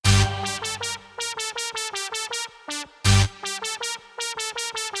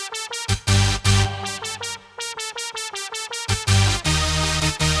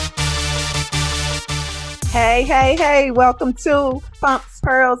Hey, welcome to Pumps,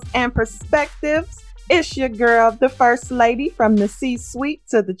 Pearls, and Perspectives. It's your girl, the First Lady, from the C-suite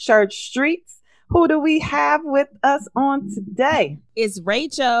to the church streets. Who do we have with us on today? It's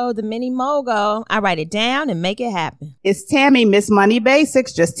Rachel, the mini mogul. I write it down and make it happen. It's Tammy, Miss Money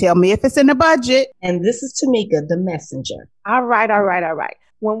Basics. Just tell me if it's in the budget. And this is Tamika, the messenger. All right.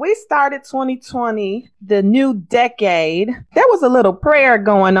 When we started 2020, the new decade, there was a little prayer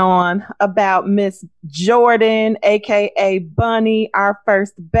going on about Miss Jordan, aka Bunny, our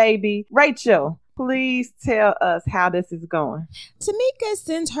first baby. Rachel, please tell us how this is going. Tamika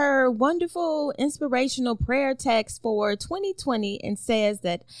sent her wonderful inspirational prayer text for 2020 and says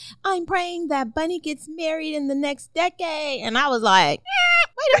that I'm praying that Bunny gets married in the next decade. And I was like,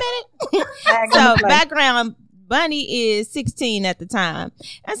 wait a minute. So background, Bunny is 16 at the time.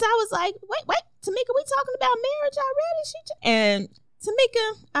 And so I was like, wait, Tamika, we talking about marriage already? And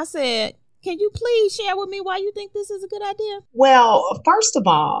Tamika, I said, can you please share with me why you think this is a good idea? Well, first of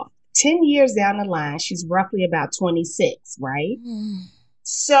all, 10 years down the line, she's roughly about 26, right?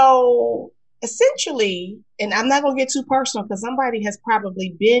 So essentially, and I'm not going to get too personal because somebody has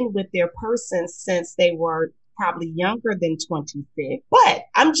probably been with their person since they were probably younger than 26. But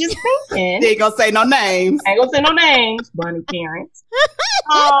I'm just thinking. They ain't going to say no names. I ain't going to say no names, Bunny parents.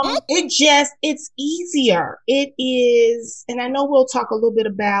 It's easier. It is, and I know we'll talk a little bit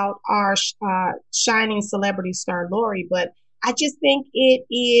about our shining celebrity star, Lori, but I just think it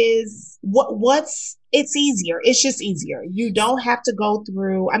is it's easier. It's just easier. You don't have to go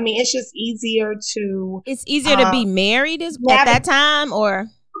through. I mean, it's just easier to. It's easier to be married at that time, or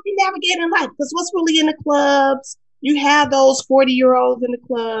navigating life, because what's really in the clubs? You have those 40-year-olds in the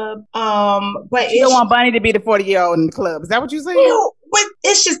club. But you don't want Bunny to be the 40-year-old in the club. Is that what you're saying? No, but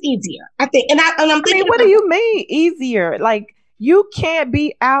it's just easier, I think. And I'm thinking, what do you mean easier? Like, you can't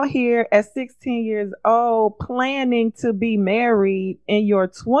be out here at 16 years old planning to be married in your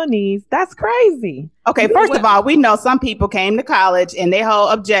 20s. That's crazy. Okay, first of all, we know some people came to college and their whole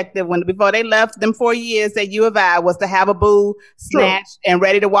objective before they left them 4 years at U of I was to have a boo snatched and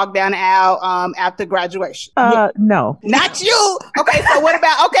ready to walk down the aisle after graduation. No. Not you. Okay, so what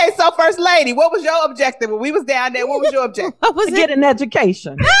about, so First Lady, what was your objective? When we was down there, what was your objective? To get an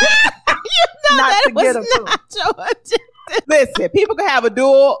education. That was not your objective. Listen, people can have a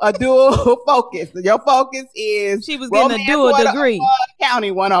dual focus. Your focus is she was getting a dual degree.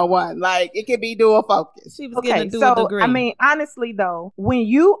 County 101. Like, it could be dual focus. She was getting a dual degree. I mean, honestly though, when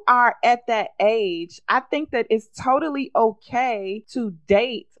you are at that age, I think that it's totally okay to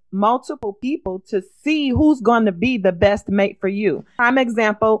date multiple people to see who's going to be the best mate for you. Prime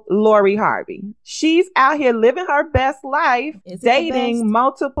example, Lori Harvey. She's out here living her best life, dating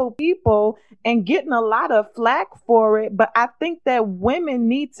multiple people and getting a lot of flack for it. But I think that women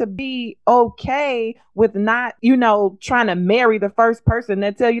need to be okay with not, trying to marry the first person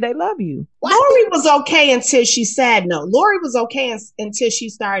that tell you they love you. Lori was okay until she said no. Lori was okay until she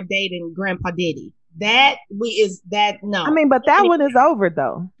started dating Grandpa Diddy. No. I mean, but that one is over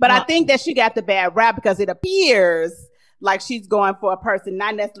though. But I think that she got the bad rap because it appears like she's going for a person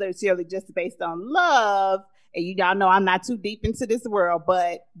not necessarily just based on love. And y'all know I'm not too deep into this world,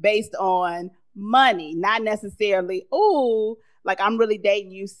 but based on money, not necessarily, like I'm really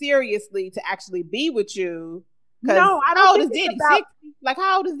dating you seriously to actually be with you. No, I don't. How old is Diddy? 60? Like,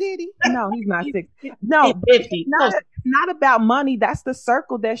 how old is Diddy? No, he's not 60. No, 50. Not about money. That's the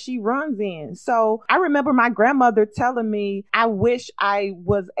circle that she runs in. So I remember my grandmother telling me, I wish I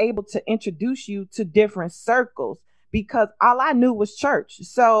was able to introduce you to different circles, because all I knew was church.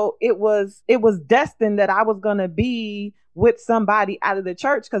 So it was destined that I was going to be with somebody out of the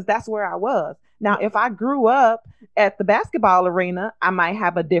church, because that's where I was. Now, if I grew up at the basketball arena, I might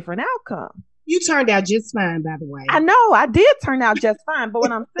have a different outcome. You turned out just fine, by the way. I know I did turn out just fine. But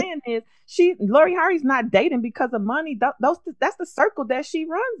what I'm saying is, Lori Harvey's not dating because of money. That's the circle that she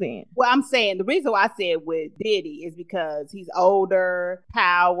runs in. Well, I'm saying the reason why I said with Diddy is because he's older,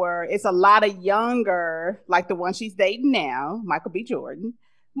 power. It's a lot of younger, like the one she's dating now, Michael B. Jordan.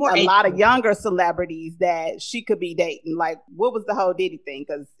 A lot of younger celebrities that she could be dating. Like, what was the whole Diddy thing?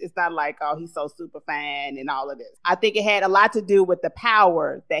 Because it's not like, he's so super fine and all of this. I think it had a lot to do with the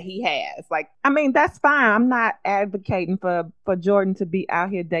power that he has. Like, I mean, that's fine. I'm not advocating for Jordan to be out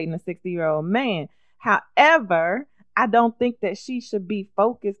here dating a 60-year-old man. However, I don't think that she should be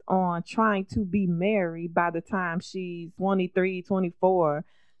focused on trying to be married by the time she's 23, 24.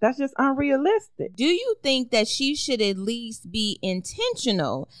 That's just unrealistic. Do you think that she should at least be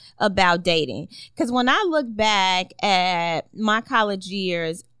intentional about dating? Because when I look back at my college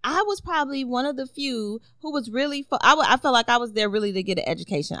years, I was probably one of the few who was really, I felt like I was there really to get an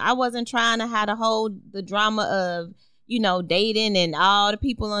education. I wasn't trying to have the drama of, dating and all the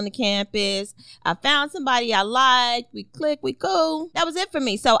people on the campus. I found somebody I liked. We clicked. We cool. That was it for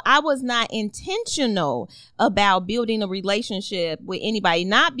me. So I was not intentional about building a relationship with anybody,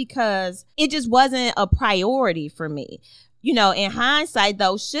 not because it just wasn't a priority for me. In hindsight,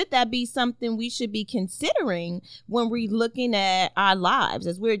 though, should that be something we should be considering when we're looking at our lives?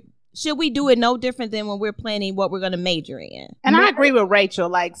 Should we do it no different than when we're planning what we're going to major in? And I agree with Rachel.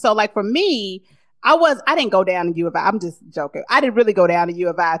 For me, I didn't go down to U of I. I'm just joking. I didn't really go down to U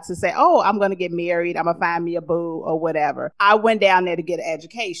of I to say, oh, I'm going to get married. I'm going to find me a boo or whatever. I went down there to get an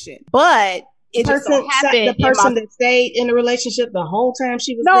education. But it just so happened. The person that stayed in the relationship the whole time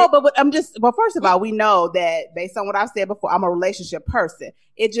she was No, there? But first of all, we know that based on what I've said before, I'm a relationship person.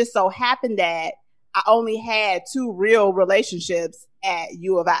 It just so happened that I only had 2 real relationships at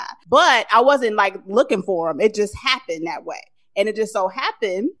U of I. But I wasn't looking for them. It just happened that way. And it just so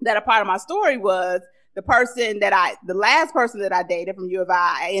happened that a part of my story was the last person that I dated from U of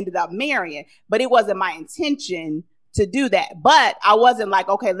I ended up marrying, but it wasn't my intention to do that. But I wasn't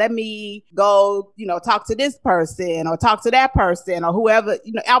okay, let me go, talk to this person or talk to that person or whoever,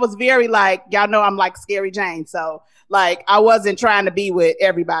 I was very y'all know I'm Scary Jane. So I wasn't trying to be with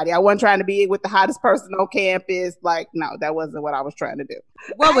everybody. I wasn't trying to be with the hottest person on campus. No, that wasn't what I was trying to do.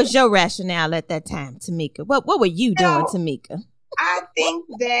 What was your rationale at that time, Tamika? What were you doing, Tamika? I think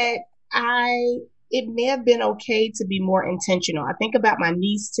that it may have been okay to be more intentional. I think about my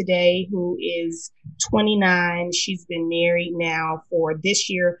niece today, who is 29. She's been married now for this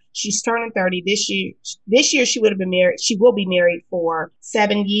year. She's turning 30 this year. This year she would have been married. She will be married for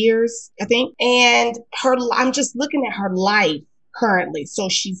 7 years, I think. And I'm just looking at her life currently. So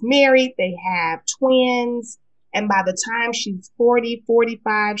she's married. They have twins. And by the time she's 40,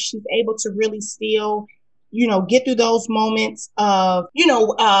 45, she's able to really still get through those moments of,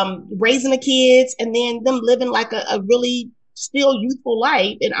 raising the kids and then them living a really still youthful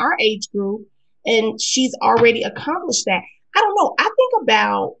life in our age group. And she's already accomplished that. I don't know. I think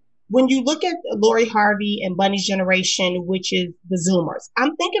about when you look at Lori Harvey and Bunny's generation, which is the Zoomers,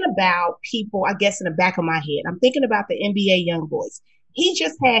 I'm thinking about people, I guess, in the back of my head. I'm thinking about the NBA young boys. He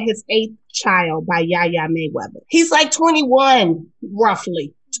just had his 8th child by Yaya Mayweather. He's 21,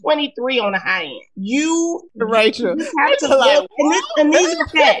 roughly. 23 on the high end. Rachel, you have to look, and these are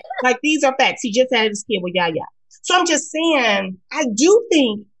facts. These are facts. He just had his kid with Yaya. So I'm just saying, I do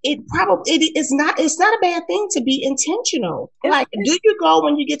think it's not a bad thing to be intentional. Do you go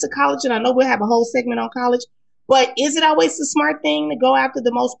when you get to college? And I know we'll have a whole segment on college, but is it always the smart thing to go after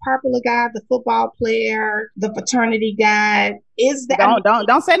the most popular guy, the football player, the fraternity guy? Is that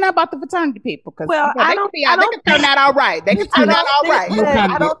don't say nothing about the fraternity people because they can turn out all right. They can turn out all right.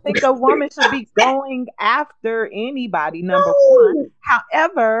 I don't think a woman should be going after anybody. Number one.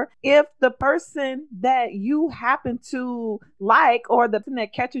 However, if the person that you happen to like or the person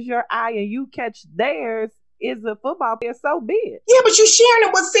that catches your eye and you catch theirs is a football player, so be it. Yeah, but you're sharing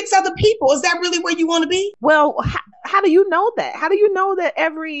it with 6 other people. Is that really where you want to be? Well, how do you know that? How do you know that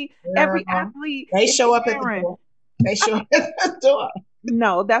every athlete they show up at the door? They show up at the door.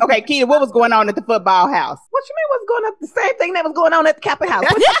 No, that's okay. Keita, what was going on at the football house? What you mean? What's going on? The same thing that was going on at the Kappa house.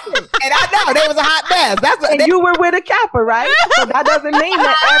 And I know there was a hot mess. You were with a Kappa, right? So that doesn't mean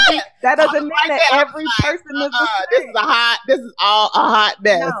that every person is the same. This is all a hot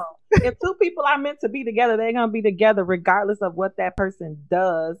mess. No. If 2 people are meant to be together, they're going to be together regardless of what that person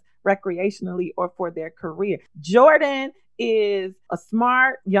does recreationally or for their career. Jordan is a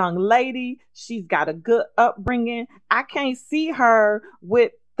smart young lady. She's got a good upbringing. I can't see her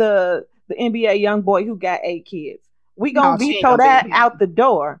with the NBA young boy who got 8 kids. We going to veto that out the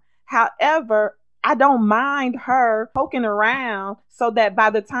door. However, I don't mind her poking around so that by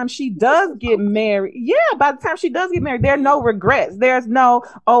the time she does get married, there are no regrets. There's no,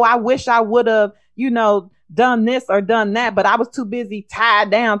 I wish I would have, done this or done that, but I was too busy tied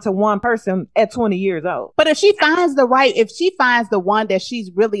down to one person at 20 years old. But if she finds the one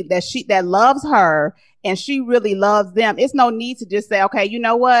that loves her and she really loves them, it's no need to just say, okay, you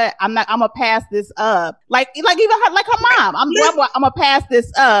know what? I'm gonna pass this up. Like even her mom. I'm gonna pass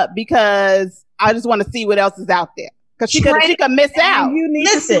this up because I just want to see what else is out there. Because she could miss out. You need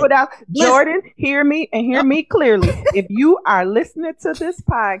to see what else. Jordan, hear me clearly. If you are listening to this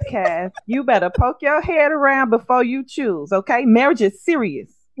podcast, you better poke your head around before you choose. Okay, marriage is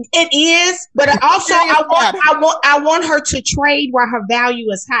serious. It is, but also I want her to trade where her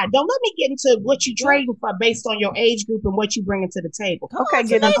value is high. Don't let me get into what you trading for based on your age group and what you bring to the table.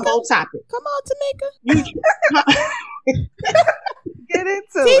 Get into the whole topic. Come on, Tamika. get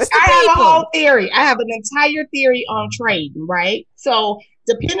into Teach it. the I have a people. whole theory. I have an entire theory on trading, right? So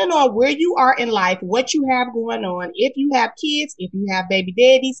depending on where you are in life, what you have going on, if you have kids, if you have baby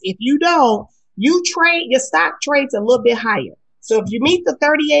daddies, if you don't, you trade, your stock trades a little bit higher. So if you meet the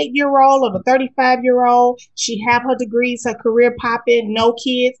 38-year-old or the 35-year-old, she have her degrees, her career popping, no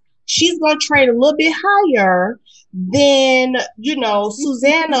kids, she's going to trade a little bit higher than,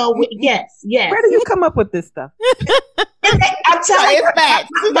 Susanna. Yes. Where do you come up with this stuff? I'm telling you, It's facts.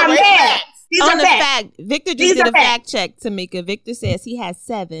 my man. These On are the facts. fact, Victor These just did are a fact check, Tamika. Victor says he has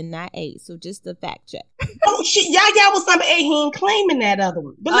 7, not 8. So just a fact check. Oh, Yaya was number 8. He ain't claiming that other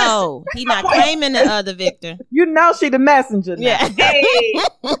one. But Oh, he not claiming the other Victor. You know she the messenger now. Yeah. hey,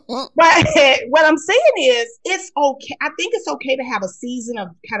 but what I'm saying is, it's okay. I think it's okay to have a season of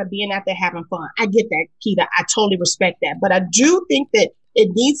kind of being out there having fun. I get that, Keita. I totally respect that. But I do think that it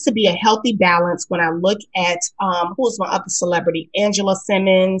needs to be a healthy balance when I look at who's my other celebrity, Angela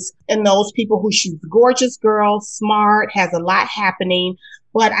Simmons, and those people who she's a gorgeous girl, smart, has a lot happening.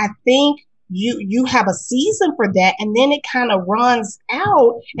 But I think you have a season for that, and then it kind of runs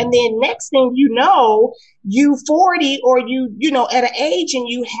out, and then next thing you know, you 40 or you at an age and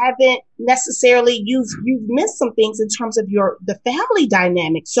you haven't necessarily you've missed some things in terms of the family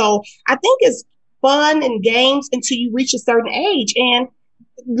dynamic. So I think it's fun and games until you reach a certain age. And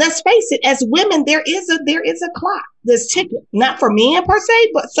let's face it, as women, there is a clock that's ticking. Not for men per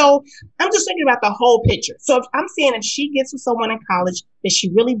se, but so I'm just thinking about the whole picture. So if I'm saying if she gets with someone in college that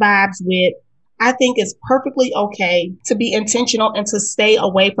she really vibes with, I think it's perfectly okay to be intentional and to stay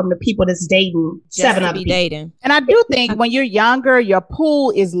away from the people that's dating Just 7 to other be people. dating. And I do think when you're younger, your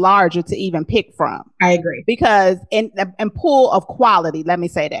pool is larger to even pick from. I agree. Because and pool of quality, let me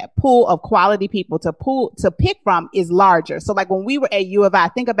say that pool of quality people to pick from is larger. So like when we were at U of I,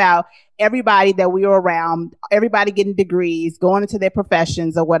 think about everybody that we were around, everybody getting degrees, going into their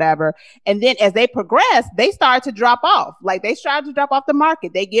professions or whatever. And then as they progress, they start to drop off. Like they start to drop off the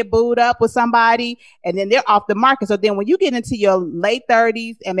market. They get booed up with somebody and then they're off the market. So then when you get into your late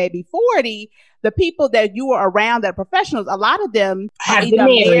 30s and maybe 40, the people that you were around that are professionals, a lot of them Have are either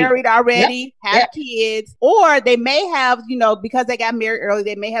been married already, Yep. have kids, or they may have, because they got married early,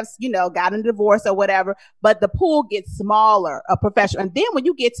 they may have, gotten a divorce or whatever, but the pool gets smaller, a professional. And then when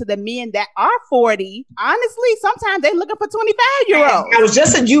you get to the men that are 40, honestly, sometimes they're looking for 25-year-olds. I was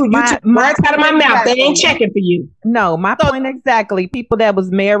just you took words out of my mouth. They ain't checking for you. No, my point exactly. People that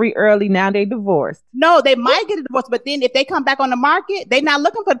was married early, now they divorced. No, they might get a divorce, but then if they come back on the market, they're not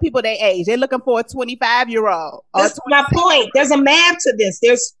looking for the people their age. They're looking for a 25-year-old. That's my point. There's a math to this.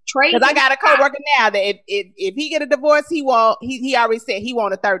 There's trade. Because I got a coworker now that if he get a divorce, he already said he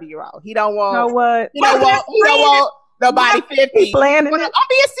want a 30-year-old. He don't want. You know what? He don't want nobody 50. Planning But it. I'm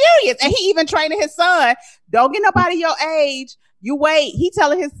being serious, and he even training his son. Don't get nobody your age. You wait. He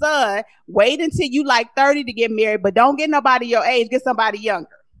telling his son, wait until you like 30 to get married, but don't get nobody your age. Get somebody younger.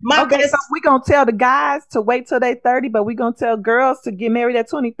 Okay, so we gonna tell the guys to wait till they 30, but we gonna tell girls to get married at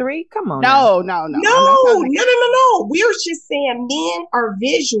 23? Come on. No. No. We're just saying men are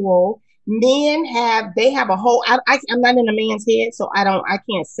visual. Men have a whole. I'm not in a man's head, so I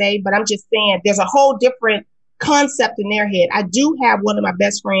can't say. But I'm just saying there's a whole different concept in their head. I do have one of my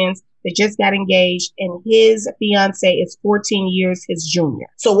best friends that just got engaged, and his fiance is 14 years his junior.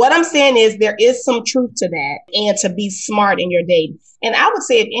 So what I'm saying is there is some truth to that, and to be smart in your dating. And I would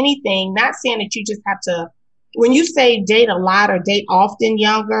say, if anything, not saying that you just have to, when you say date a lot or date often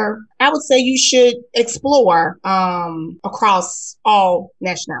younger, I would say you should explore across all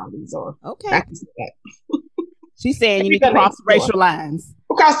nationalities or Okay. I can say that. She's saying you If need you're to cross gonna racial lines.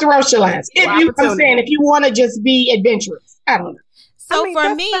 Across the racial lines. I'm opportunity. saying if you want to just be adventurous, I don't know. So I mean, for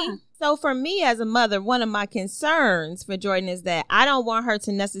that's me, fine. for me as a mother, one of my concerns for Jordan is that I don't want her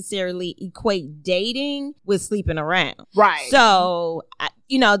to necessarily equate dating with sleeping around. Right. So,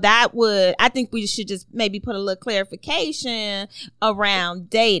 I think we should just maybe put a little clarification around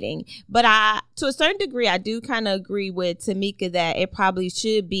dating. But to a certain degree, I do kind of agree with Tamika that it probably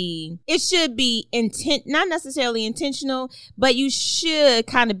should be not necessarily intentional, but you should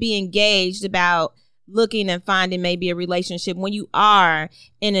kind of be engaged about looking and finding maybe a relationship when you are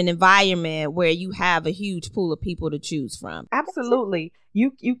in an environment where you have a huge pool of people to choose from. Absolutely.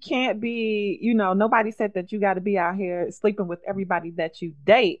 You can't be, nobody said that you got to be out here sleeping with everybody that you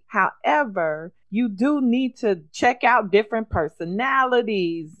date. However, you do need to check out different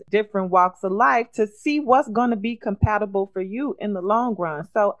personalities, different walks of life to see what's going to be compatible for you in the long run.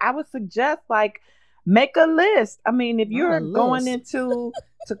 So I would suggest make a list. I mean, if Not you're a going list. into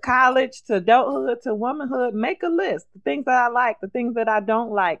to college, to adulthood, to womanhood, make a list. The things that I like, the things that I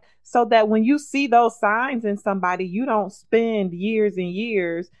don't like, so that when you see those signs in somebody, you don't spend years and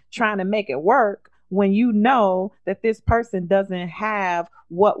years trying to make it work when you know that this person doesn't have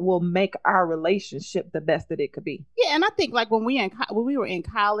what will make our relationship the best that it could be. Yeah, and I think like when we were in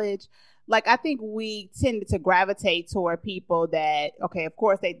college, like I think we tended to gravitate toward people that, okay, of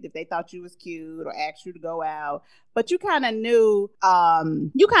course if they thought you was cute or asked you to go out, but you kind of knew,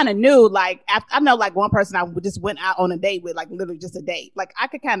 like, I know like one person I just went out on a date with, like literally just a date. Like I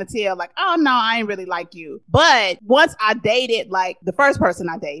could kind of tell like, oh no, I ain't really like you. But once I dated, like the first person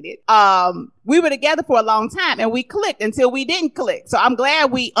I dated, we were together for a long time and we clicked until we didn't click. So I'm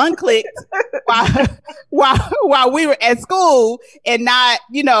glad we unclicked while we were at school and not,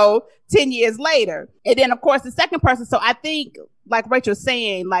 10 years later. And then of course the second person. So I think like Rachel's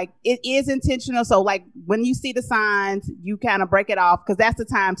saying, like it is intentional. So like when you see the signs, you kind of break it off because that's the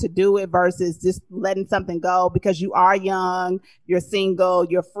time to do it versus just letting something go because you are young, you're single,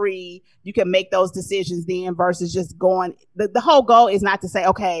 you're free. You can make those decisions then versus just going. The whole goal is not to say,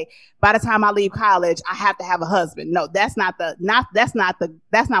 okay, by the time I leave college, I have to have a husband. No, that's not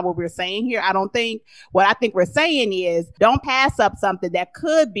what we're saying here. I don't think. What I think we're saying is don't pass up something that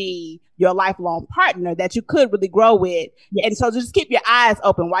could be your lifelong partner that you could really grow with. Yes. And so just keep your eyes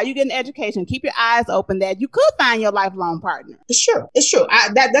open while you get an education. Keep your eyes open that you could find your lifelong partner. It's true.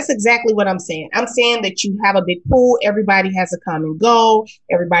 That's exactly what I'm saying. I'm saying that you have a big pool. Everybody has a common goal.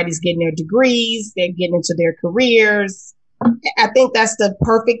 Everybody's getting their degrees. They're getting into their careers. I think that's the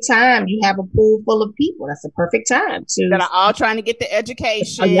perfect time. You have a pool full of people. That's the perfect time that are all trying to get the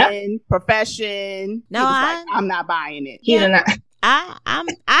education, profession. No, I'm not buying it. Yeah.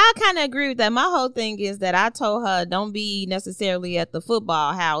 I kind of agree with that. My whole thing is that I told her don't be necessarily at the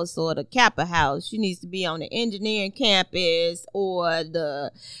football house or the Kappa house. She needs to be on the engineering campus or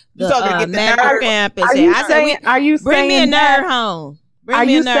the medical campus. Are you bring saying me a nerd that? home? Are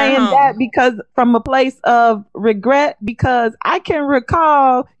you saying that because from a place of regret? Because I can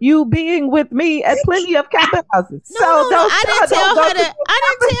recall you being with me at plenty of Kappa houses. I didn't tell her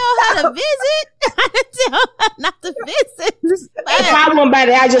to visit. I didn't tell her not to visit. If I went by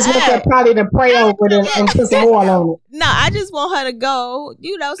there, I just want her probably to pray over it and put some oil on it. No, I just want her to go,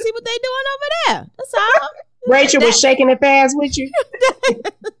 see what they doing over there. That's all. Rachel was shaking it fast with you.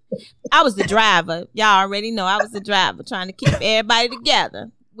 I was the driver. Y'all already know I was the driver trying to keep everybody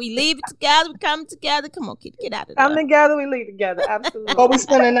together. We leave it together. We come together. Come on, kid, get out of there. Come together. We leave together. Absolutely. Or we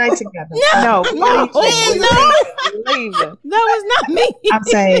spend the night together. No. That was not me. I'm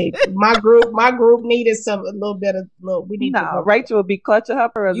saying my group needed we need to. Rachel will be clutching her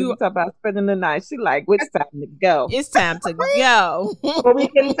pearls. You talk about spending the night. She like, it's time to go. It's time to go. But we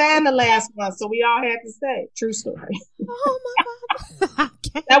couldn't find the last one, so we all had to stay. True story. Oh my God.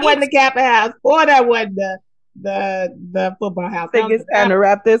 That wasn't the Kappa house, or that wasn't the football house. I think it's time to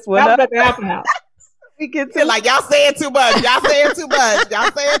wrap this one up. That was the Kappa house. We get to like y'all saying too much. Y'all saying too much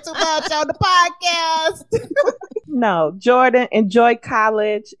on the podcast. No, Jordan, enjoy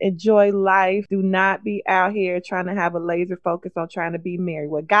college, enjoy life. Do not be out here trying to have a laser focus on trying to be married.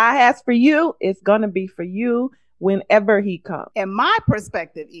 What God has for you is going to be for you whenever he comes. And my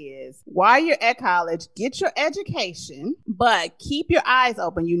perspective is while you're at college, get your education, but keep your eyes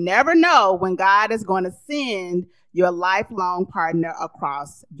open. You never know when God is going to send your lifelong partner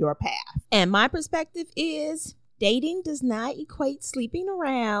across your path. And my perspective is dating does not equate sleeping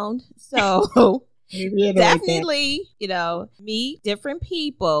around. So definitely, meet different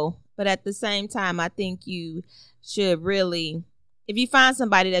people. But at the same time, I think you should really, if you find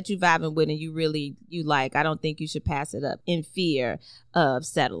somebody that you're vibing with and you like, I don't think you should pass it up in fear of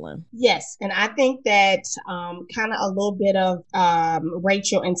settling. Yes. And I think that kind of a little bit of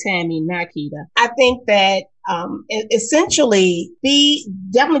Rachel and Tammy, not Keita. I think that essentially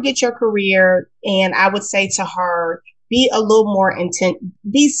definitely get your career. And I would say to her, be a little more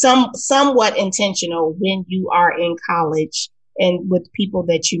somewhat intentional when you are in college and with people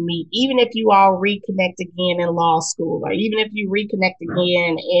that you meet, even if you all reconnect again in law school, or even if you reconnect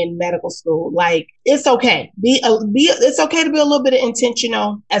again in medical school, like it's okay. It's okay to be a little bit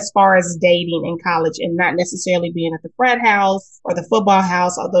intentional as far as dating in college and not necessarily being at the frat house or the football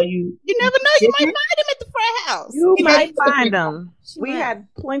house. Although you never know, you might find them at the frat house. You might find them. We had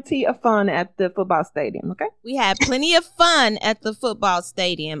plenty of fun at the football stadium, okay? We had plenty of fun at the football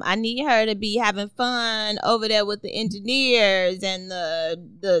stadium. I need her to be having fun over there with the engineers and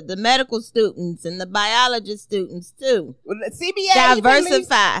the medical students and the biology students too. Well, CBA.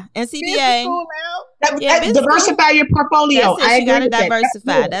 Diversify. And CBA. Diversify your portfolio. I agree. You gotta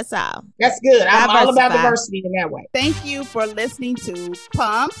diversify. That's all. That's good. I'm all about diversity in that way. Thank you for listening to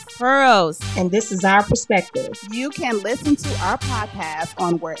Pumps, Pearls, and this is our perspective. You can listen to our podcast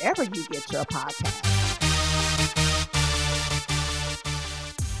on wherever you get your podcast.